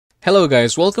Hello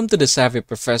guys, welcome to the Savvy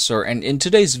Professor, and in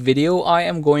today's video I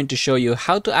am going to show you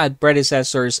how to add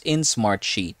predecessors in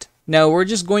Smartsheet. Now we're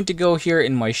just going to go here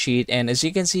in my sheet, and as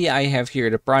you can see I have here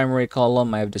the primary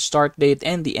column, I have the start date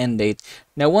and the end date.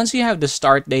 Now once you have the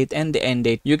start date and the end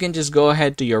date, you can just go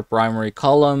ahead to your primary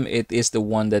column. It is the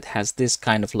one that has this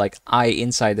kind of like eye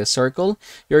inside the circle.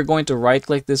 You're going to right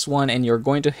click this one and you're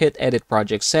going to hit edit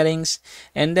project settings,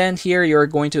 and then here you're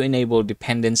going to enable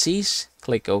dependencies.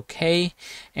 Click OK,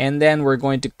 and then we're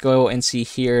going to go and see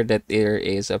here that there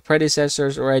is a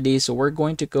predecessors already, so we're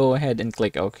going to go ahead and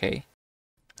click OK.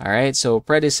 Alright, so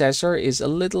predecessor is a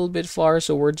little bit far,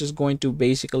 so we're just going to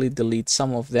basically delete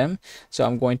some of them. So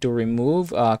I'm going to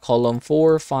remove column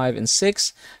 4, 5, and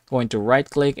 6. Going to right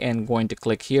click and going to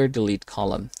click here, delete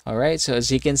column. Alright, so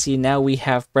as you can see now we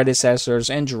have predecessors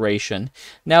and duration.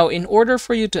 Now in order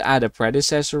for you to add a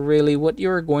predecessor, really what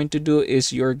you're going to do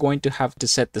is you're going to have to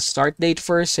set the start date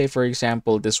first. Say for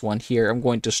example this one here, I'm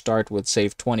going to start with say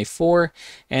 24,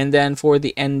 and then for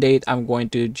the end date I'm going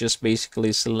to just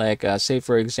basically select say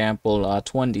for example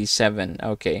 27.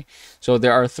 Okay, so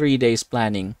there are 3 days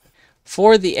planning.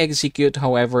 For the execute,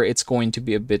 however, it's going to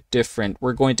be a bit different.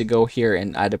 We're going to go here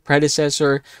and add a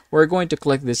predecessor. We're going to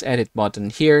click this edit button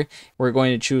here. We're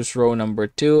going to choose row number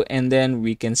 2, and then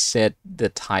we can set the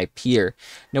type here.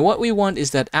 Now what we want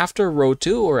is that after row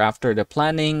 2 or after the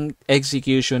planning,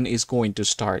 execution is going to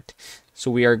start.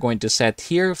 So we are going to set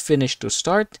here finish to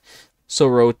start. So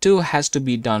row 2 has to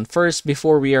be done first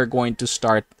before we are going to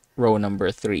start row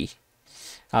number 3.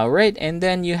 Alright, and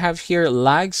then you have here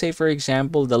lag. Say for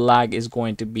example the lag is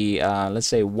going to be let's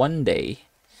say 1 day.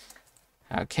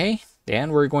 Okay,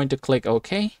 then we're going to click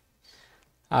OK.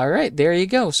 Alright, there you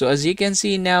go. So as you can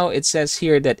see now, it says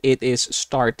here that it is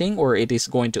starting, or it is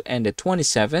going to end at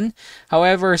 27.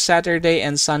 However, Saturday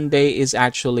and Sunday is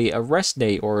actually a rest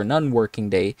day or non-working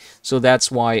day. So that's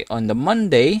why on the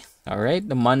Monday, alright,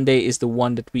 the Monday is the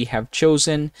one that we have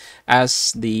chosen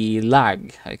as the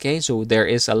lag. Okay, so there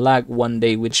is a lag 1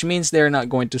 day, which means they're not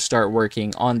going to start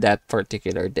working on that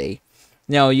particular day.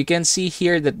 Now you can see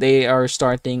here that they are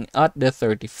starting at the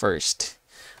 31st.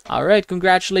 Alright,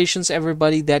 congratulations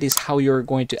everybody. That is how you're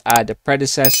going to add the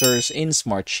predecessors in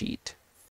Smartsheet.